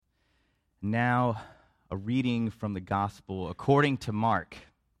Now, a reading from the Gospel according to Mark.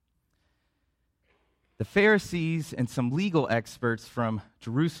 The Pharisees and some legal experts from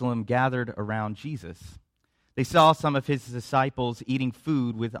Jerusalem gathered around Jesus. They saw some of his disciples eating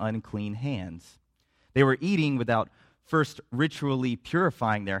food with unclean hands. They were eating without first ritually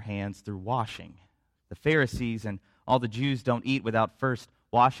purifying their hands through washing. The Pharisees and all the Jews don't eat without first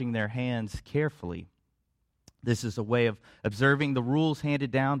washing their hands carefully. This is a way of observing the rules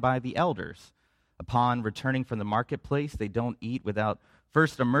handed down by the elders. Upon returning from the marketplace, they don't eat without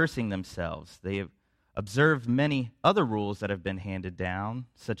first immersing themselves. They have observed many other rules that have been handed down,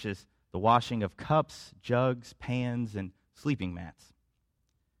 such as the washing of cups, jugs, pans, and sleeping mats.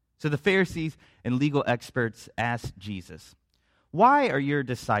 So the Pharisees and legal experts asked Jesus, "Why are your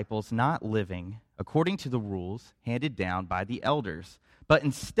disciples not living according to the rules handed down by the elders, but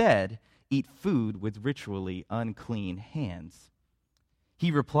instead eat food with ritually unclean hands?"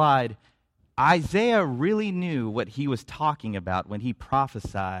 He replied, "Isaiah really knew what he was talking about when he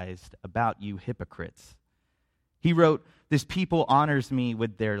prophesied about you hypocrites. He wrote, 'This people honors me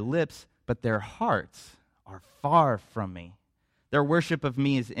with their lips, but their hearts are far from me. Their worship of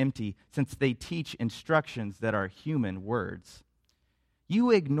me is empty, since they teach instructions that are human words.'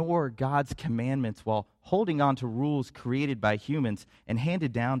 You ignore God's commandments while holding on to rules created by humans and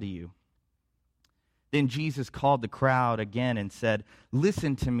handed down to you." Then Jesus called the crowd again and said,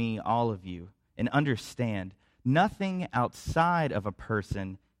 "Listen to me, all of you, and understand, nothing outside of a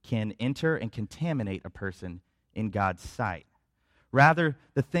person can enter and contaminate a person in God's sight. Rather,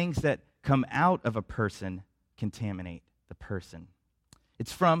 the things that come out of a person contaminate the person.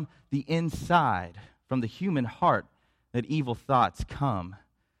 It's from the inside, from the human heart, that evil thoughts come: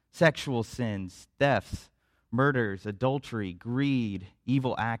 sexual sins, thefts, murders, adultery, greed,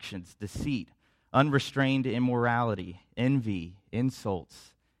 evil actions, deceit, unrestrained immorality, envy,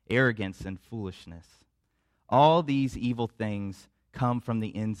 insults, arrogance, and foolishness. All these evil things come from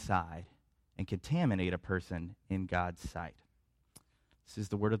the inside and contaminate a person in God's sight." This is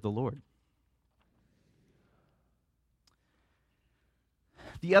the word of the Lord.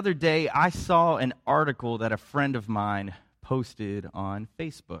 The other day, I saw an article that a friend of mine posted on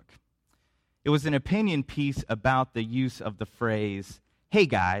Facebook. It was an opinion piece about the use of the phrase, "Hey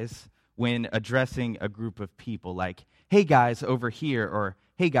guys," when addressing a group of people, like, "Hey guys, over here," or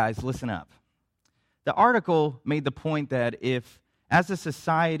 "Hey guys, listen up." The article made the point that as a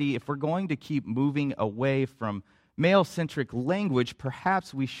society, if we're going to keep moving away from male-centric language,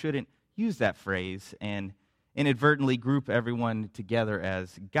 perhaps we shouldn't use that phrase and inadvertently group everyone together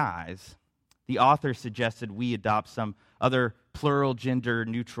as guys. The author suggested we adopt some other plural,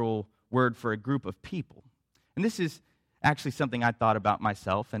 gender-neutral word for a group of people. And this is actually something I thought about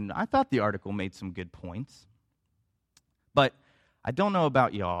myself, and I thought the article made some good points. But I don't know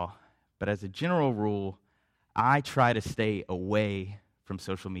about y'all, but as a general rule, I try to stay away from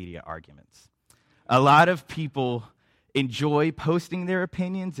social media arguments. A lot of people enjoy posting their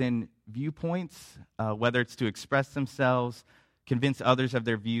opinions and viewpoints, whether it's to express themselves, convince others of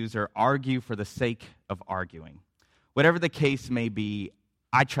their views, or argue for the sake of arguing. Whatever the case may be,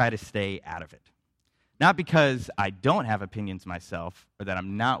 I try to stay out of it. Not because I don't have opinions myself or that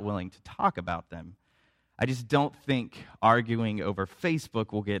I'm not willing to talk about them. I just don't think arguing over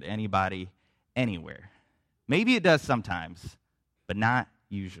Facebook will get anybody anywhere. Maybe it does sometimes, but not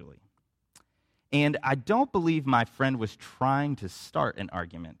usually. And I don't believe my friend was trying to start an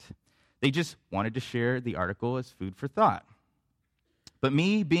argument. They just wanted to share the article as food for thought. But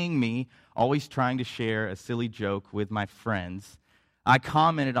me, being me, always trying to share a silly joke with my friends, I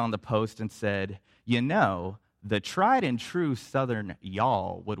commented on the post and said, "You know, the tried and true Southern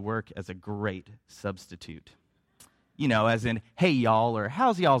y'all would work as a great substitute." You know, as in, "Hey y'all," or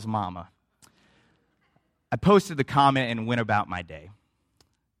 "How's y'all's mama?" I posted the comment and went about my day.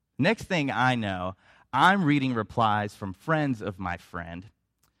 Next thing I know, I'm reading replies from friends of my friend.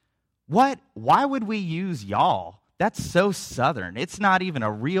 "What? Why would we use y'all? That's so Southern. It's not even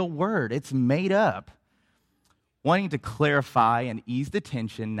a real word. It's made up." Wanting to clarify and ease the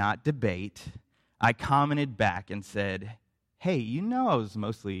tension, not debate, I commented back and said, "Hey, you know I was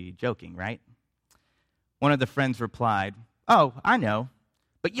mostly joking, right?" One of the friends replied, "Oh, I know,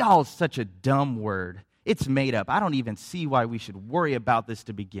 but y'all is such a dumb word. It's made up. I don't even see why we should worry about this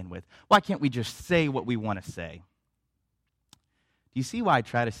to begin with. Why can't we just say what we want to say?" Do you see why I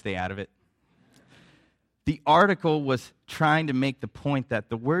try to stay out of it? The article was trying to make the point that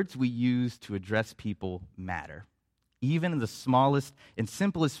the words we use to address people matter, even the smallest and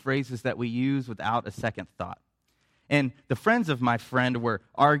simplest phrases that we use without a second thought. And the friends of my friend were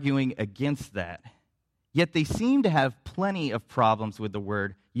arguing against that. Yet they seem to have plenty of problems with the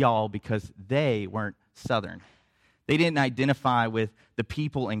word y'all because they weren't Southern. They didn't identify with the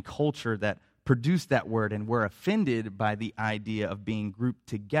people and culture that produced that word and were offended by the idea of being grouped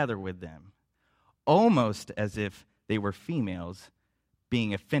together with them, almost as if they were females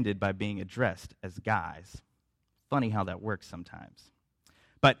being offended by being addressed as guys. Funny how that works sometimes.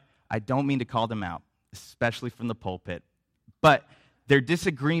 But I don't mean to call them out, especially from the pulpit. But their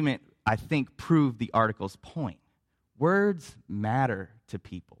disagreement, I think, proved the article's point. Words matter to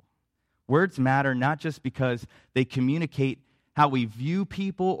people. Words matter not just because they communicate how we view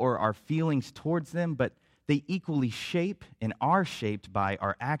people or our feelings towards them, but they equally shape and are shaped by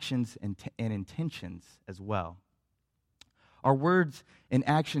our actions and intentions as well. Our words and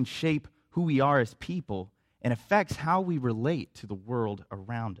actions shape who we are as people and affects how we relate to the world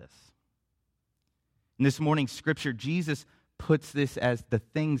around us. In this morning's scripture, Jesus puts this as the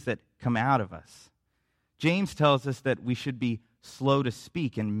things that come out of us. James tells us that we should be slow to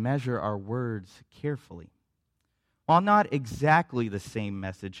speak and measure our words carefully. While not exactly the same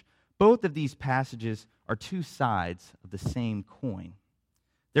message, both of these passages are two sides of the same coin.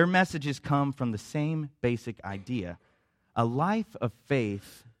 Their messages come from the same basic idea. A life of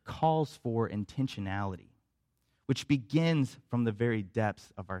faith calls for intentionality, which begins from the very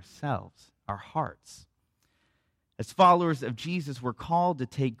depths of ourselves, our hearts. As followers of Jesus, we're called to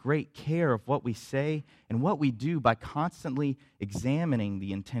take great care of what we say and what we do by constantly examining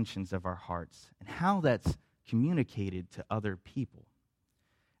the intentions of our hearts and how that's communicated to other people.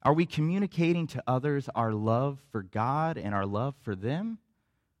 Are we communicating to others our love for God and our love for them?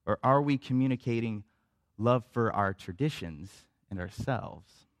 Or are we communicating love for our traditions and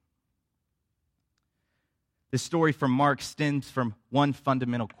ourselves? This story from Mark stems from one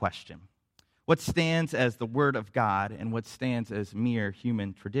fundamental question. What stands as the Word of God and what stands as mere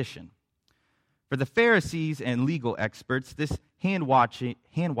human tradition? For the Pharisees and legal experts, this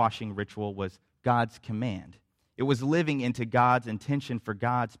hand-washing ritual was God's command. It was living into God's intention for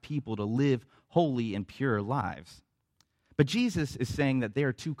God's people to live holy and pure lives. But Jesus is saying that they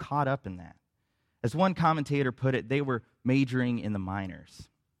are too caught up in that. As one commentator put it, they were majoring in the minors.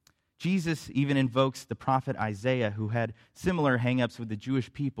 Jesus even invokes the prophet Isaiah, who had similar hang-ups with the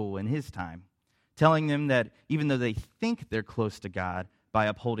Jewish people in his time, telling them that even though they think they're close to God by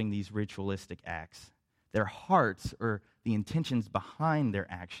upholding these ritualistic acts, their hearts or the intentions behind their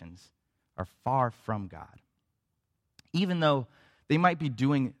actions are far from God. Even though they might be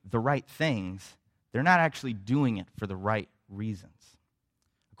doing the right things, they're not actually doing it for the right reasons.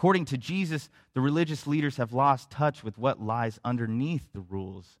 According to Jesus, the religious leaders have lost touch with what lies underneath the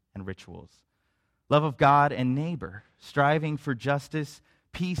rules and rituals. Love of God and neighbor, striving for justice,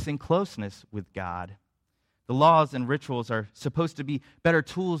 peace, and closeness with God. The laws and rituals are supposed to be better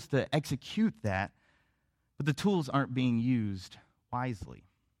tools to execute that, but the tools aren't being used wisely.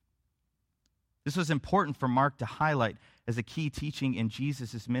 This was important for Mark to highlight as a key teaching in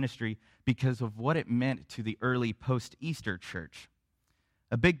Jesus' ministry because of what it meant to the early post-Easter church.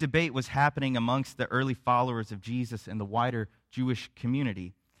 A big debate was happening amongst the early followers of Jesus and the wider Jewish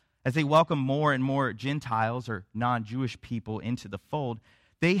community. As they welcomed more and more Gentiles or non-Jewish people into the fold,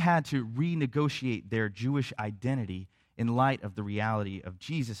 they had to renegotiate their Jewish identity in light of the reality of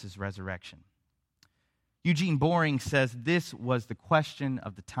Jesus' resurrection. Eugene Boring says this was the question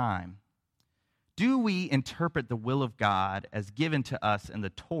of the time. Do we interpret the will of God as given to us in the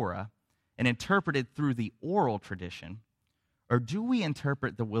Torah and interpreted through the oral tradition, or do we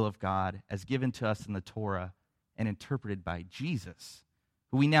interpret the will of God as given to us in the Torah and interpreted by Jesus,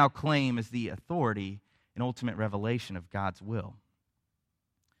 who we now claim as the authority and ultimate revelation of God's will?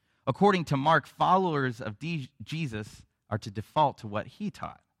 According to Mark, followers of Jesus are to default to what he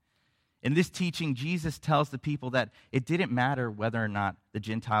taught. In this teaching, Jesus tells the people that it didn't matter whether or not the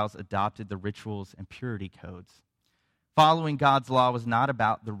Gentiles adopted the rituals and purity codes. Following God's law was not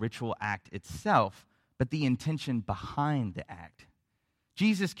about the ritual act itself, but the intention behind the act.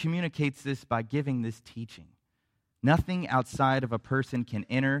 Jesus communicates this by giving this teaching. Nothing outside of a person can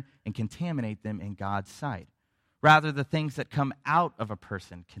enter and contaminate them in God's sight. Rather, the things that come out of a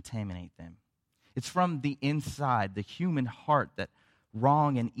person contaminate them. It's from the inside, the human heart, that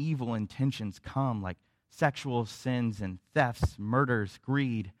wrong and evil intentions come, like sexual sins and thefts, murders,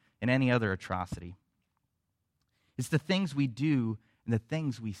 greed, and any other atrocity. It's the things we do and the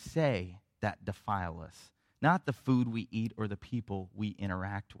things we say that defile us, not the food we eat or the people we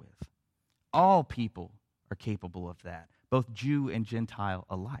interact with. All people are capable of that, both Jew and Gentile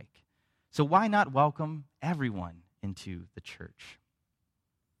alike. So why not welcome everyone into the church?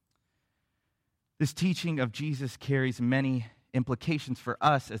 This teaching of Jesus carries many implications for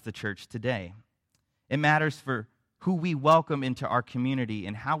us as the church today. It matters for who we welcome into our community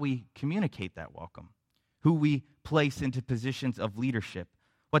and how we communicate that welcome, who we place into positions of leadership,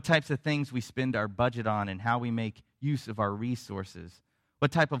 what types of things we spend our budget on and how we make use of our resources,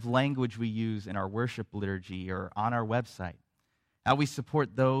 what type of language we use in our worship liturgy or on our website, how we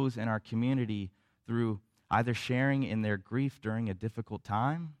support those in our community through either sharing in their grief during a difficult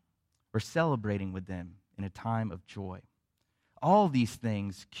time or celebrating with them in a time of joy. All these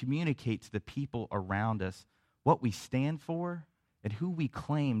things communicate to the people around us what we stand for and who we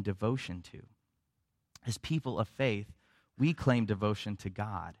claim devotion to. As people of faith, we claim devotion to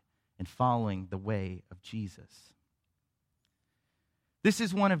God and following the way of Jesus. This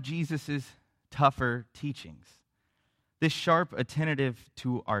is one of Jesus' tougher teachings. This sharp attentive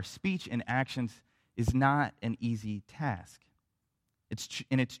to our speech and actions is not an easy task.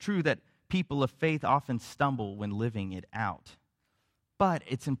 It's true that people of faith often stumble when living it out. But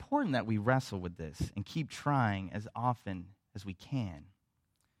it's important that we wrestle with this and keep trying as often as we can.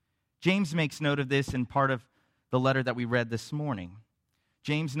 James makes note of this in part of the letter that we read this morning.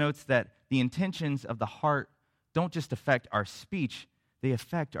 James notes that the intentions of the heart don't just affect our speech, they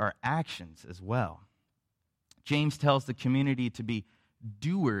affect our actions as well. James tells the community to be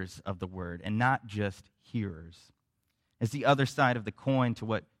doers of the word and not just hearers. As the other side of the coin to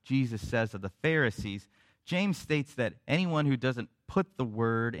what Jesus says of the Pharisees, James states that anyone who doesn't put the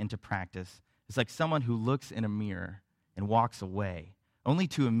word into practice is like someone who looks in a mirror and walks away, only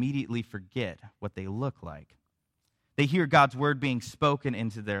to immediately forget what they look like. They hear God's word being spoken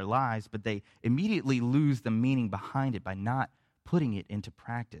into their lives, but they immediately lose the meaning behind it by not putting it into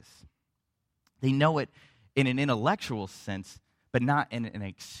practice. They know it in an intellectual sense, but not in an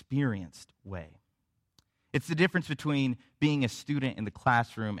experienced way. It's the difference between being a student in the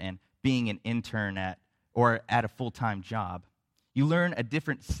classroom and being an intern at a full-time job. You learn a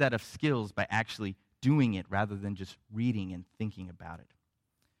different set of skills by actually doing it rather than just reading and thinking about it.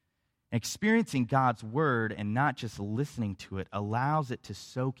 Experiencing God's word and not just listening to it allows it to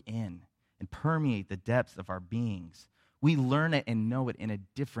soak in and permeate the depths of our beings. We learn it and know it in a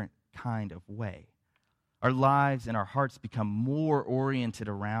different kind of way. Our lives and our hearts become more oriented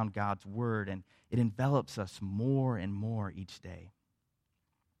around God's word, and it envelops us more and more each day.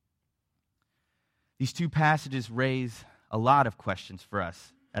 These two passages raise a lot of questions for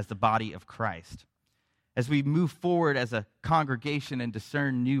us as the body of Christ. As we move forward as a congregation and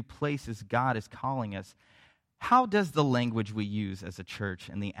discern new places God is calling us, how does the language we use as a church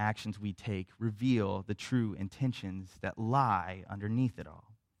and the actions we take reveal the true intentions that lie underneath it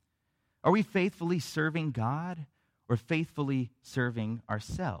all? Are we faithfully serving God or faithfully serving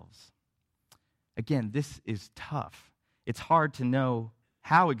ourselves? Again, this is tough. It's hard to know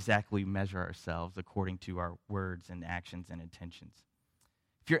how exactly we measure ourselves according to our words and actions and intentions.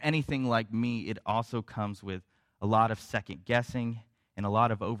 If you're anything like me, it also comes with a lot of second guessing and a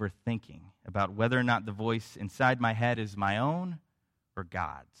lot of overthinking about whether or not the voice inside my head is my own or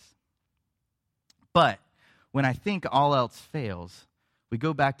God's. But when I think all else fails, we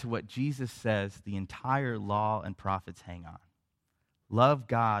go back to what Jesus says the entire law and prophets hang on. Love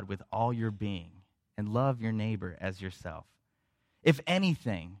God with all your being and love your neighbor as yourself. If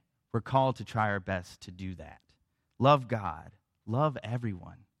anything, we're called to try our best to do that. Love God, love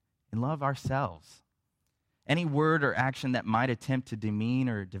everyone, and love ourselves. Any word or action that might attempt to demean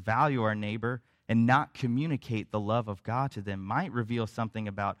or devalue our neighbor and not communicate the love of God to them might reveal something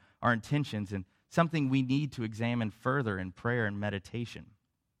about our intentions and something we need to examine further in prayer and meditation.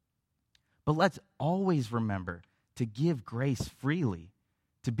 But let's always remember to give grace freely,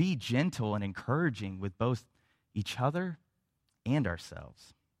 to be gentle and encouraging with both each other and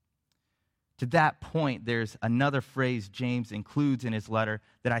ourselves. To that point, there's another phrase James includes in his letter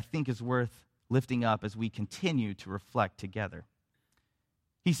that I think is worth lifting up as we continue to reflect together.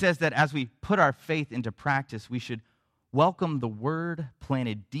 He says that as we put our faith into practice, we should welcome the word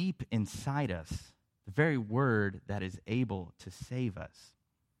planted deep inside us, the very word that is able to save us.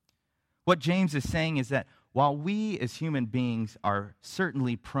 What James is saying is that while we as human beings are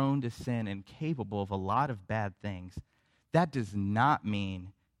certainly prone to sin and capable of a lot of bad things, that does not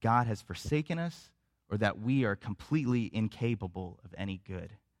mean God has forsaken us or that we are completely incapable of any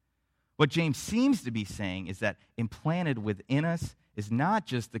good. What James seems to be saying is that implanted within us is not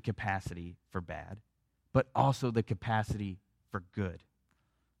just the capacity for bad, but also the capacity for good.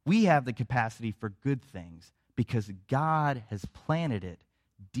 We have the capacity for good things because God has planted it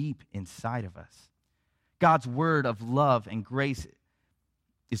deep inside of us. God's word of love and grace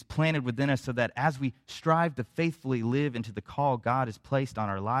is planted within us so that as we strive to faithfully live into the call God has placed on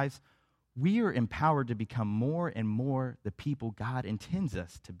our lives, we are empowered to become more and more the people God intends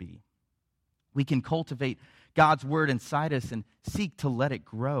us to be. We can cultivate God's word inside us and seek to let it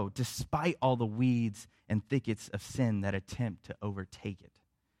grow despite all the weeds and thickets of sin that attempt to overtake it.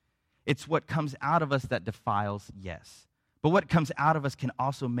 It's what comes out of us that defiles, yes. But what comes out of us can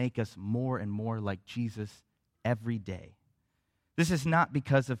also make us more and more like Jesus every day. This is not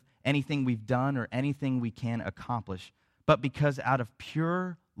because of anything we've done or anything we can accomplish, but because out of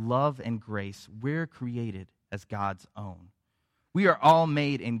pure love and grace, we're created as God's own. We are all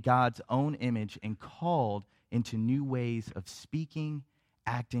made in God's own image and called into new ways of speaking,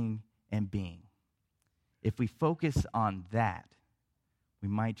 acting, and being. If we focus on that, we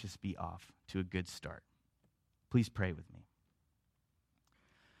might just be off to a good start. Please pray with me.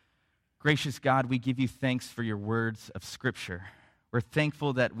 Gracious God, we give you thanks for your words of Scripture. We're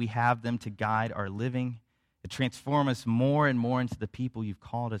thankful that we have them to guide our living, to transform us more and more into the people you've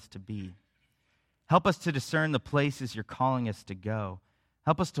called us to be. Help us to discern the places you're calling us to go.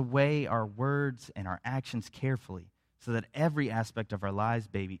 Help us to weigh our words and our actions carefully so that every aspect of our lives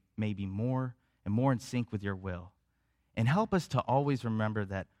may be more and more in sync with your will. And help us to always remember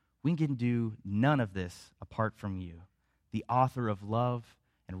that we can do none of this apart from you, the author of love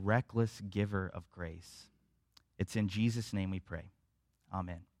and reckless giver of grace. It's in Jesus' name we pray.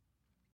 Amen.